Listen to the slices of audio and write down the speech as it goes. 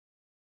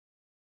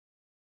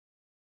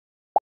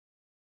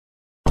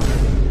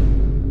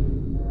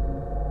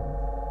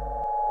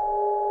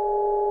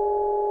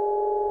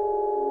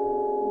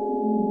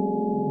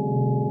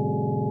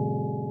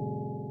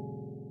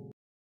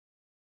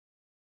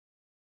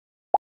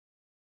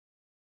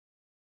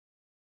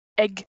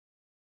Egg.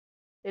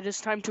 It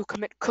is time to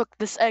cook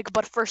this egg,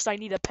 but first I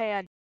need a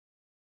pan.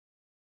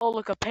 Oh,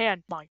 look, a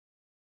pan. Mine.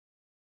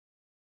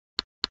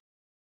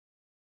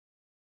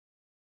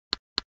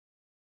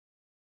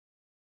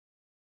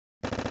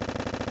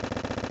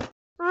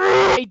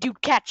 Hey,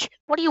 dude, catch!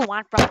 What do you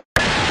want from?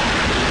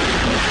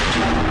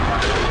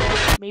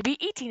 Maybe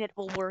eating it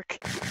will work.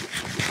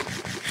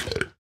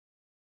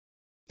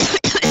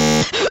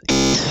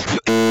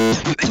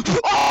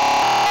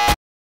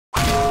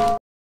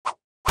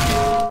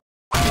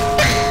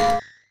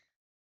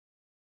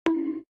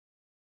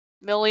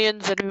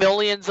 Millions and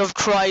millions of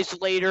tries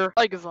later,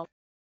 I give up.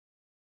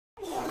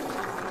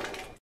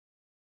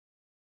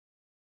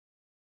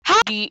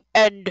 The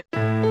end.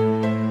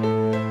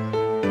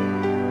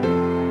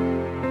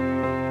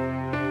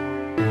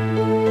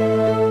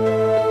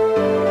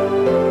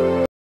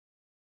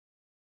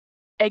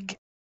 Egg.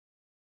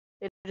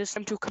 It is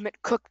time to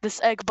cook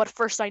this egg, but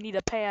first I need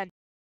a pan.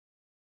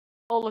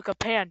 Oh, look, a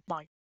pan.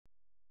 Mine.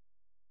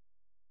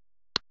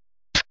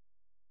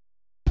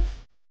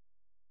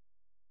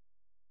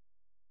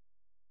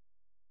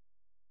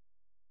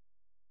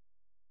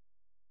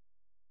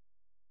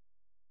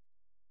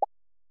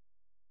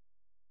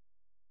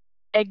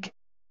 Egg.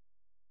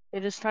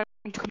 It is time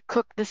to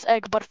cook this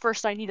egg, but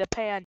first I need a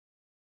pan.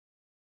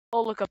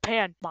 Oh, look, a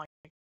pan. Mine.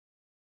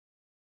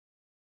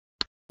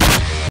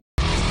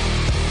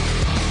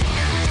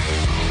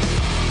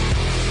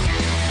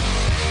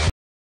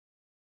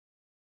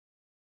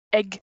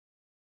 Egg.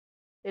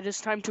 It is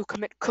time to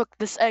cook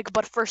this egg,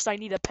 but first I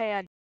need a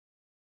pan.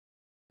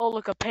 Oh,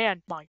 look, a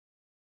pan. Mine.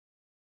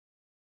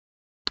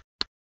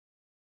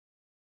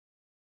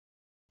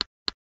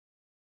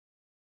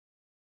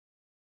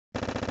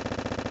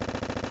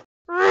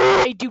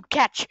 Hey, dude,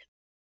 catch!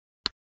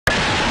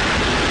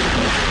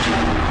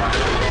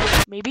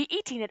 Maybe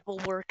eating it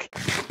will work.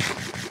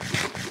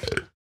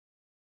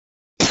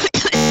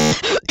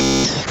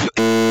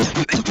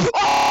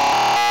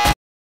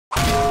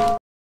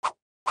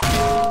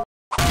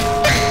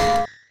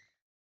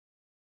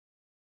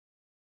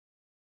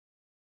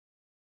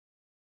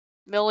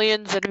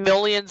 Millions and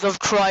millions of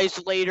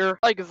tries later,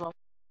 I give up.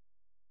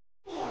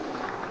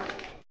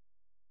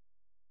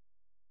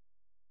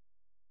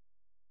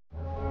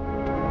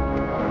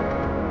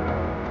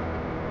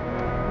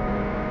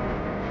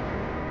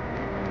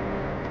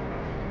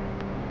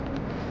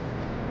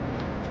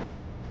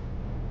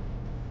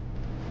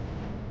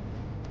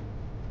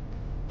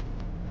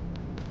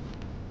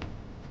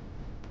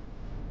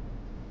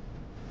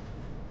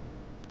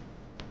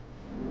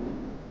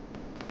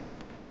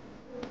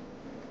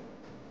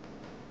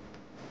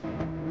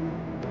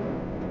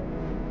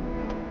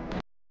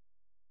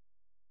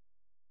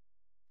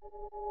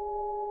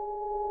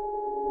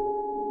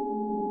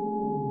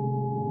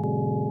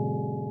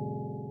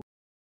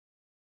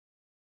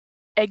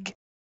 Egg.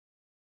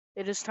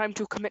 It is time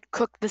to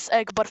cook this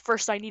egg, but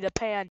first I need a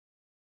pan.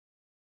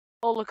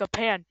 Oh, look, a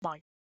pan.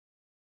 Mine.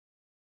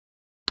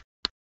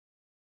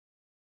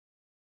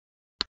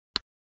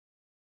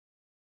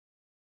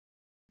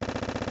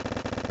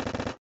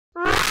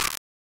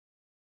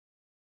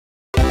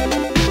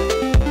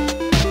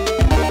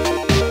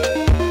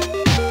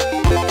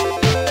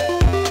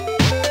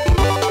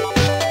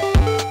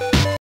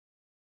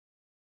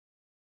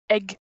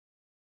 Egg.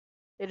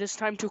 It is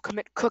time to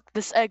cook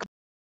this egg.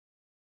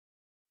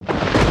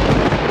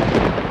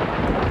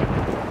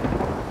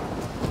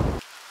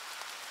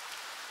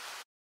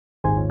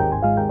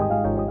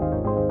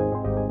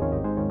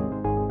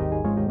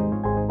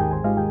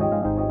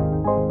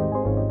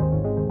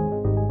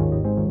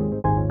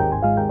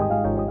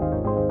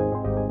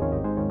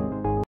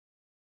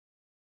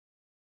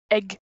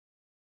 Egg.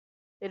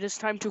 It is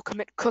time to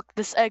cook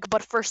this egg,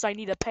 but first I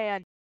need a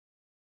pan.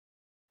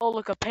 Oh,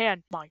 look, a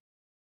pan. Mine.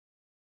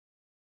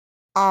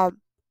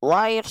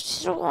 Why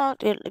is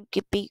it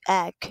a big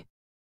egg?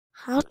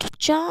 How to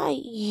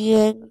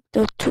giant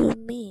to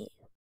me?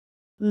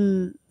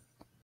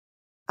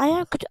 I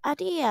have a good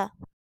idea.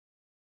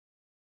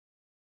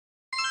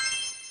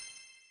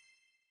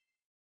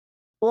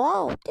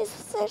 Wow, this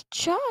is a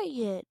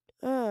giant.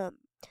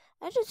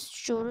 That is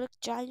sure look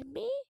giant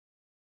me.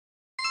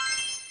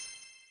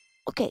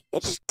 Okay,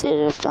 it's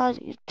try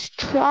an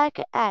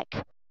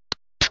egg.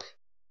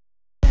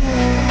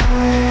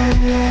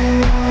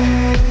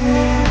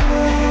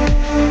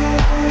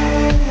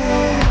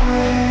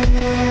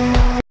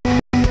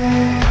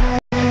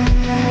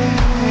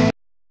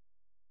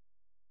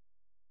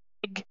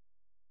 Egg.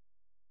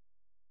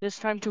 It is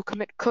time to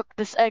cook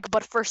this egg,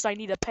 but first I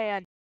need a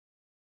pan.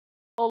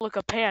 Oh, look,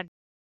 a pan.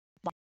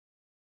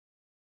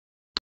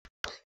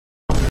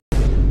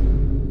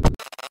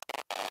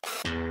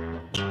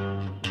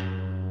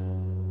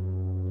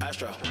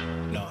 Astro,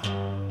 no.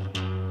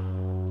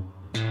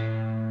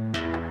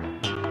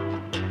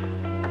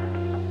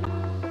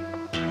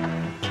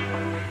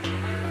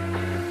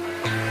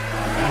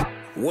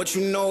 What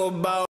you know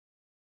about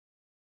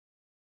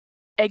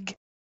Egg.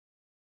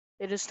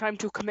 It is time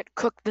to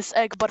cook this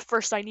egg, but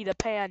first I need a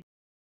pan.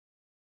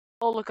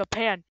 Oh, look, a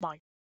pan. Mine.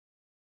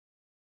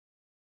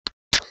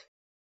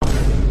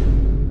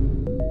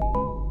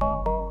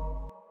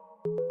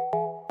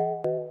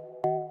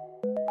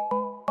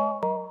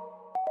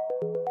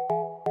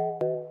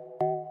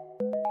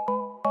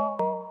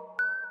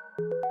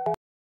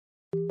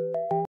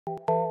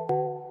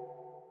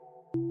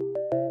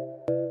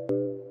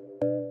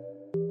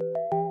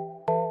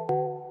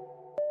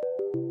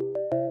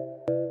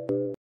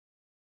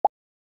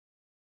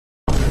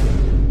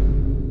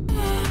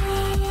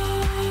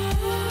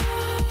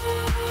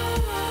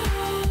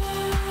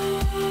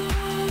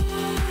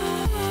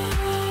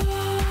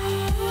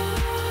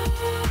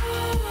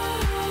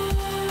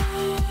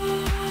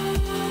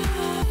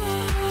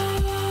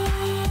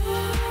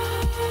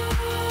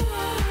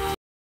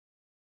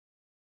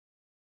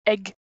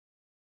 Egg.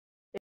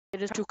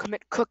 It is to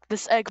cook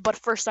this egg, but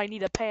first I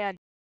need a pan.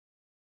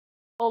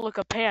 Oh, look,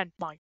 a pan.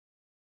 Mine.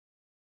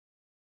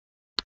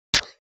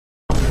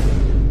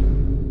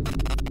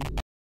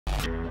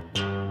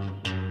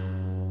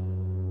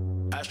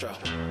 Astro,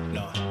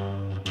 no.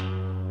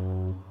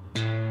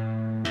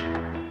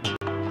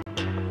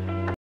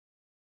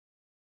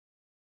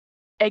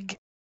 Egg.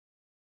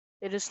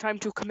 It is time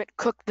to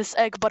cook this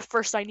egg, but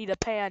first I need a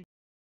pan.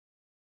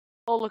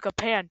 Oh, look, a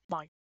pan.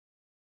 Mine.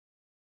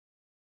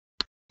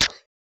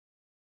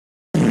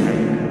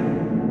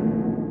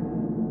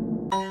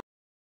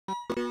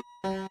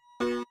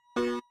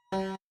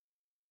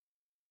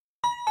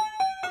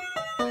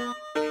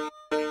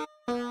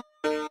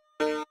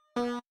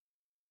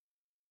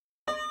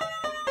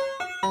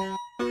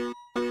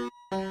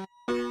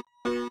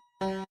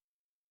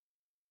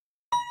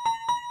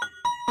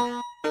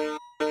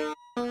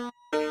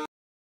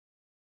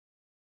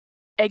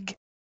 Egg.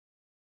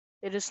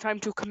 It is time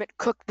to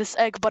cook this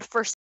egg, but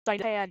first I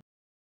need a pan.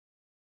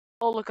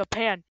 Oh, look, a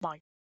pan.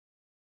 Mine.